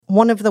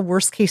 One of the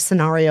worst case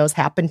scenarios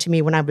happened to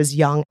me when I was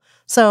young.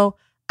 So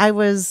I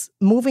was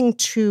moving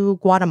to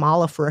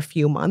Guatemala for a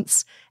few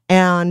months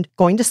and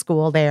going to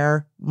school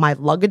there. My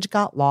luggage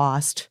got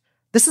lost.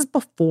 This is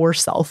before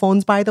cell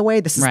phones, by the way.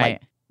 This is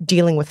like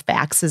dealing with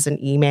faxes and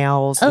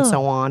emails and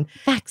so on.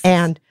 Faxes.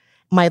 And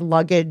my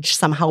luggage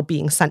somehow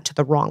being sent to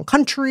the wrong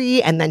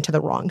country and then to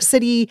the wrong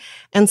city.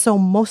 And so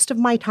most of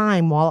my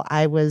time while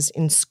I was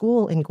in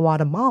school in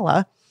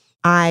Guatemala,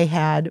 I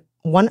had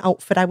one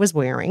outfit I was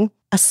wearing,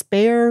 a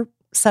spare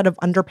set of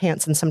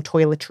underpants and some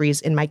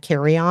toiletries in my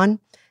carry-on.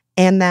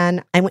 And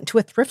then I went to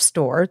a thrift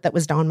store that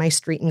was down my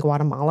street in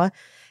Guatemala.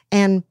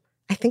 And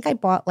I think I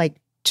bought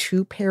like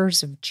 2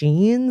 pairs of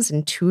jeans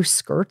and 2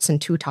 skirts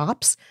and 2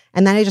 tops.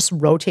 And then I just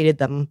rotated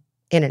them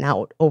in and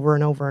out over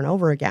and over and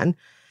over again.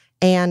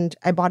 And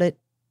I bought it,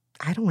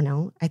 I don't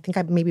know. I think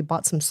I maybe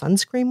bought some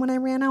sunscreen when I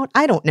ran out.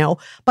 I don't know.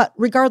 But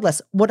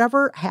regardless,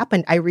 whatever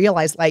happened, I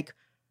realized like,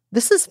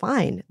 this is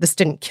fine. This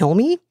didn't kill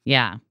me.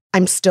 Yeah.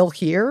 I'm still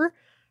here.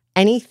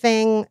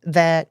 Anything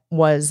that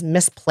was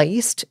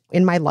misplaced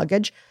in my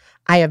luggage,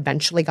 I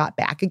eventually got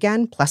back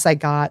again. Plus, I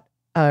got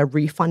a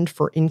refund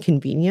for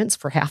inconvenience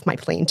for half my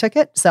plane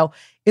ticket. So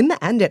in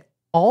the end, it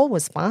all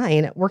was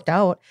fine. It worked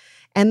out.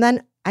 And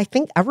then I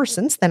think ever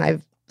since then,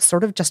 I've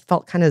sort of just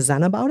felt kind of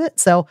zen about it.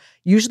 So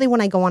usually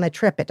when I go on a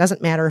trip, it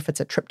doesn't matter if it's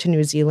a trip to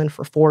New Zealand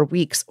for 4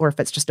 weeks or if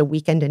it's just a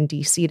weekend in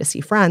DC to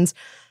see friends.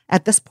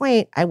 At this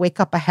point, I wake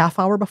up a half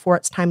hour before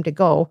it's time to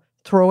go,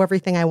 throw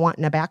everything I want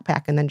in a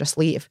backpack, and then just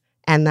leave.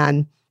 And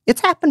then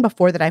it's happened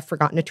before that I've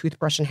forgotten a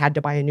toothbrush and had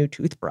to buy a new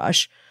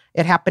toothbrush.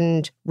 It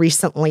happened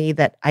recently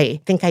that I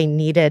think I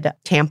needed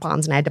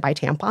tampons and I had to buy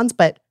tampons.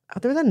 But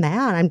other than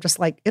that, I'm just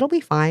like, it'll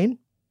be fine.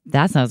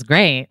 That sounds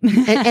great.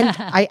 and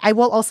I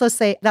will also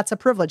say that's a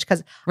privilege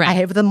because Right. I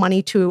have the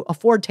money to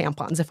afford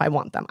tampons if I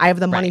want them. I have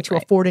the money Right, to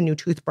right. afford a new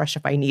toothbrush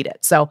if I need it.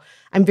 So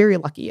I'm very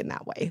lucky in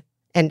that way.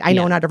 And I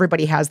know Yeah. not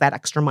everybody has that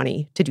extra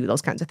money to do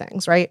those kinds of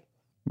things, right?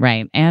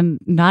 Right. And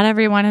not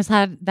everyone has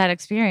had that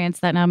experience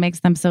that now makes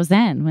them so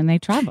zen when they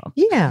travel.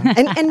 Yeah.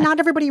 And not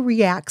everybody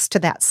reacts to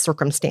that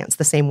circumstance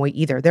the same way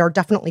either. There are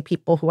definitely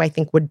people who I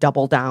think would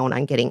double down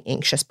on getting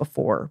anxious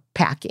before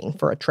packing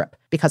for a trip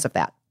because of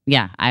that.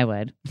 Yeah, I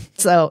would.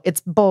 So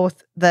it's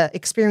both the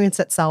experience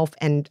itself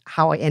and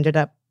how I ended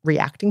up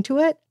reacting to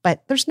it.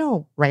 But there's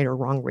no right or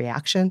wrong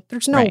reaction.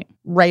 There's no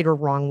right or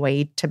wrong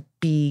way to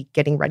be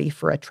getting ready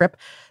for a trip.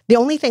 The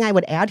only thing I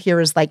would add here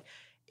is like,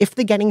 if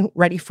the getting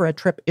ready for a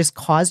trip is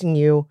causing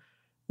you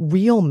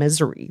real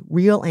misery,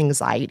 real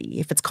anxiety,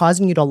 if it's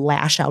causing you to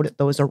lash out at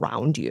those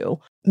around you,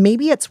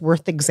 maybe it's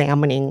worth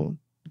examining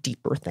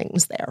deeper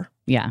things there.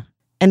 Yeah.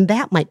 And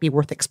that might be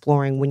worth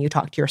exploring when you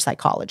talk to your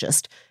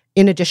psychologist,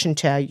 in addition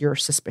to your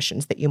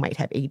suspicions that you might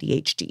have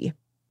ADHD.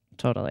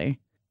 Totally.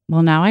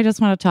 Well, now I just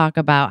want to talk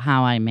about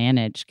how I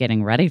manage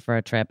getting ready for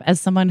a trip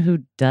as someone who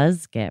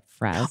does get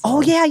frazzled.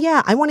 Oh,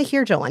 yeah. I want to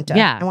hear, Jolenta.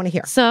 Yeah. I want to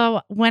hear. So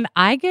when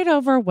I get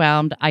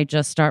overwhelmed, I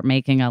just start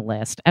making a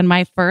list. And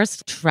my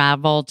first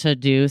travel to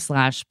do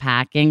 /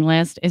 packing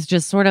list is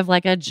just sort of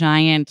like a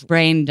giant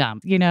brain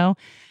dump,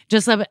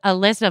 just a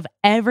list of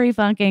every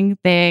fucking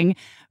thing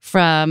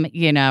from,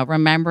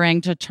 remembering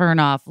to turn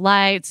off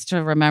lights,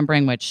 to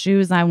remembering which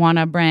shoes I want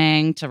to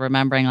bring, to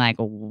remembering like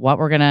what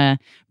we're going to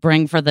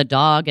bring for the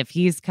dog if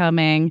he's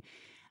coming.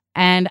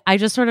 And I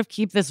just sort of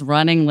keep this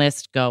running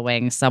list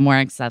going somewhere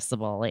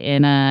accessible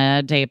in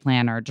a day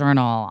planner,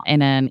 journal,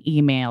 in an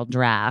email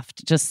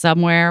draft, just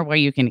somewhere where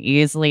you can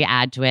easily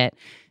add to it.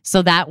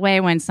 So that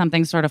way, when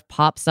something sort of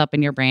pops up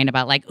in your brain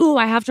about like, ooh,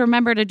 I have to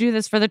remember to do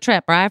this for the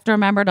trip, or I have to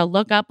remember to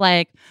look up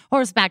like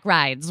horseback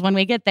rides when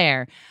we get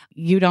there,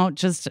 you don't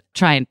just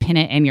try and pin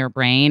it in your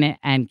brain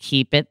and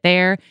keep it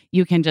there.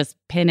 You can just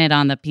pin it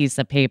on the piece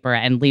of paper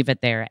and leave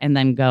it there and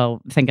then go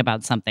think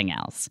about something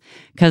else.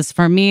 Because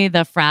for me, the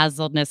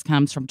frazzledness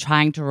comes from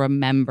trying to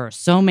remember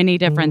so many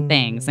different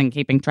things and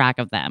keeping track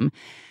of them.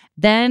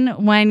 Then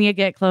when you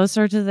get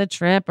closer to the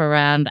trip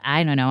around,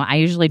 I don't know, I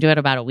usually do it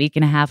about a week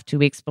and a half, 2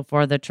 weeks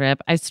before the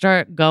trip. I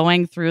start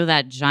going through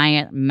that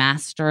giant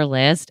master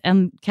list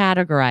and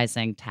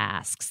categorizing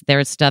tasks.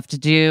 There's stuff to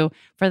do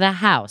for the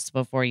house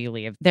before you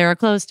leave. There are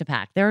clothes to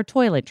pack. There are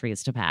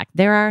toiletries to pack.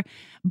 There are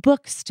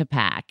books to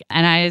pack.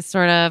 And I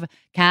sort of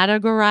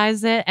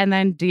categorize it and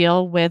then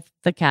deal with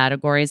the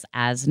categories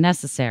as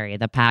necessary.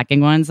 The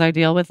packing ones I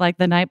deal with like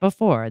the night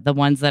before. The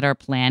ones that are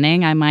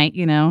planning, I might,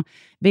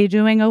 be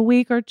doing a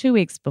week or 2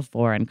 weeks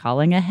before and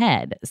calling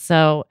ahead.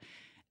 So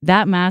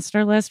that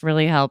master list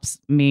really helps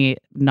me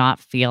not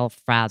feel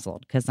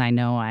frazzled because I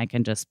know I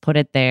can just put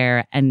it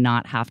there and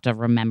not have to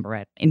remember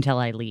it until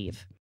I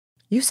leave.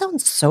 You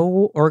sound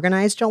so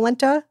organized,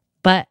 Jolenta.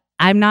 But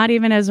I'm not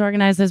even as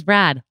organized as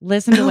Brad.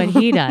 Listen to what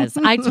he does.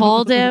 I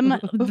told him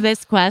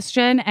this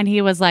question and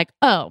he was like,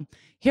 oh,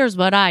 here's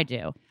what I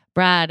do.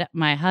 Brad,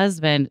 my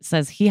husband,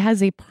 says he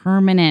has a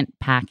permanent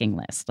packing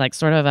list, like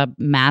sort of a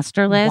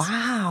master list.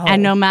 Wow.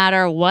 And no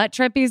matter what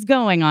trip he's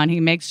going on, he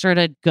makes sure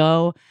to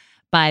go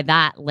by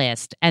that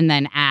list and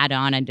then add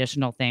on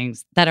additional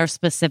things that are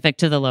specific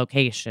to the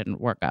location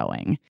we're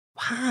going.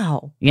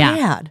 Wow. Yeah.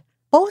 Brad,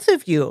 both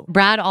of you.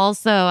 Brad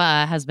also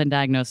has been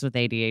diagnosed with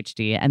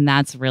ADHD, and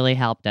that's really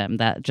helped him.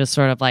 That just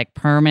sort of like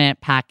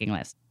permanent packing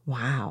list.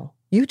 Wow.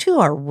 You two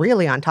are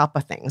really on top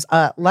of things.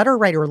 Letter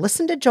writer,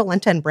 listen to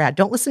Jolenta and Brad.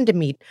 Don't listen to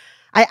me.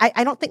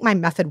 I don't think my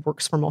method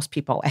works for most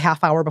people. A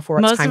half hour before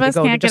it's time to go, Most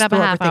of us can't get up a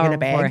half hour in a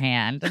bag.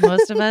 beforehand.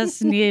 Most of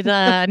us need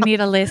a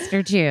list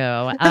or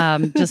two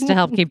just to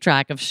help keep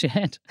track of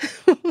shit.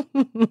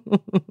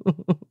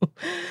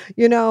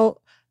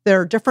 There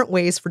are different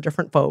ways for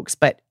different folks.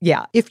 But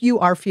yeah, if you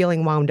are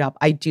feeling wound up,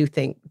 I do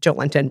think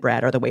Jolenta and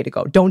Brad are the way to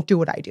go. Don't do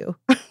what I do.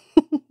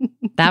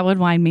 That would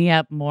wind me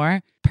up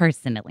more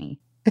personally.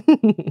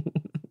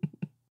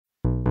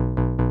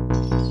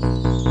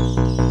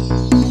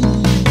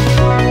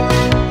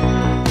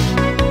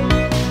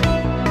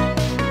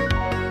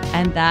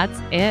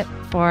 that's it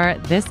for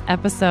this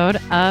episode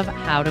of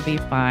How to Be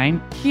Fine.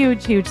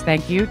 Huge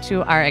thank you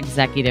to our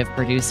executive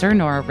producer,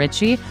 Nora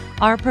Ritchie,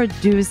 our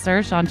producer,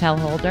 Chantel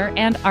Holder,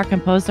 and our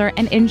composer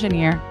and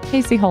engineer,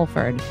 Casey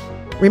Holford.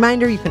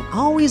 Reminder, you can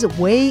always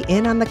weigh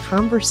in on the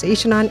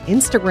conversation on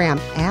Instagram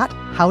at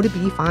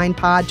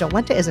HowToBeFinePod.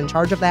 Jolenta is in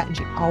charge of that, and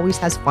she always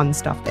has fun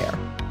stuff there.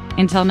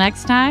 Until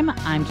next time,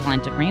 I'm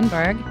Jolenta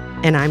Greenberg.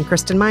 And I'm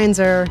Kristen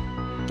Meinzer.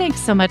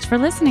 Thanks so much for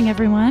listening,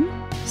 everyone.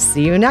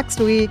 See you next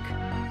week.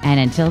 And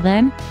until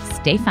then,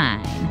 stay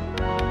fine.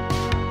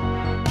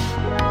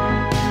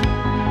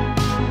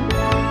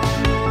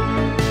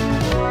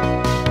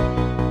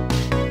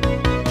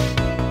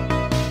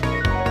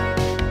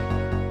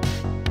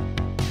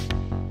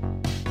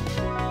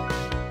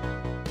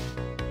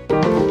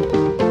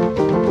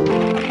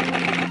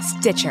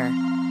 Stitcher.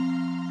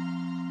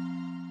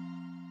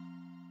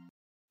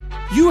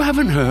 You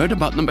haven't heard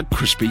about the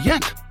McCrispy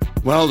yet?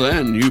 Well,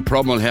 then, you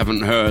probably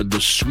haven't heard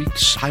the sweet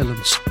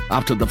silence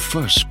after the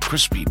first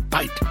crispy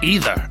bite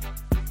either.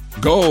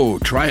 Go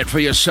try it for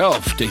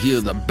yourself to hear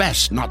the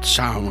best nut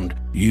sound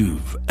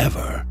you've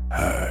ever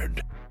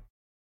heard.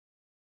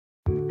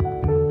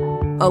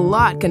 A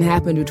lot can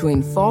happen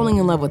between falling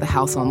in love with a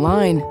house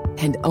online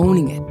and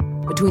owning it.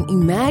 Between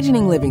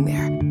imagining living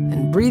there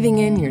and breathing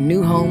in your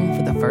new home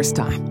for the first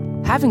time.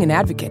 Having an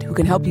advocate who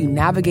can help you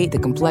navigate the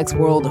complex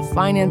world of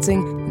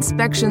financing,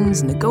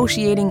 inspections,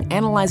 negotiating,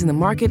 analyzing the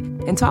market,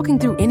 and talking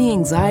through any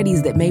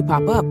anxieties that may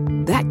pop up,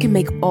 that can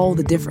make all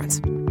the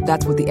difference.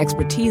 That's what the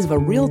expertise of a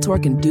Realtor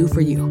can do for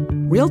you.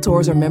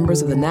 Realtors are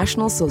members of the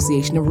National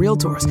Association of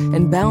Realtors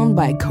and bound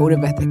by a code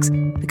of ethics,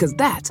 because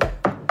that's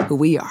who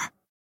we are.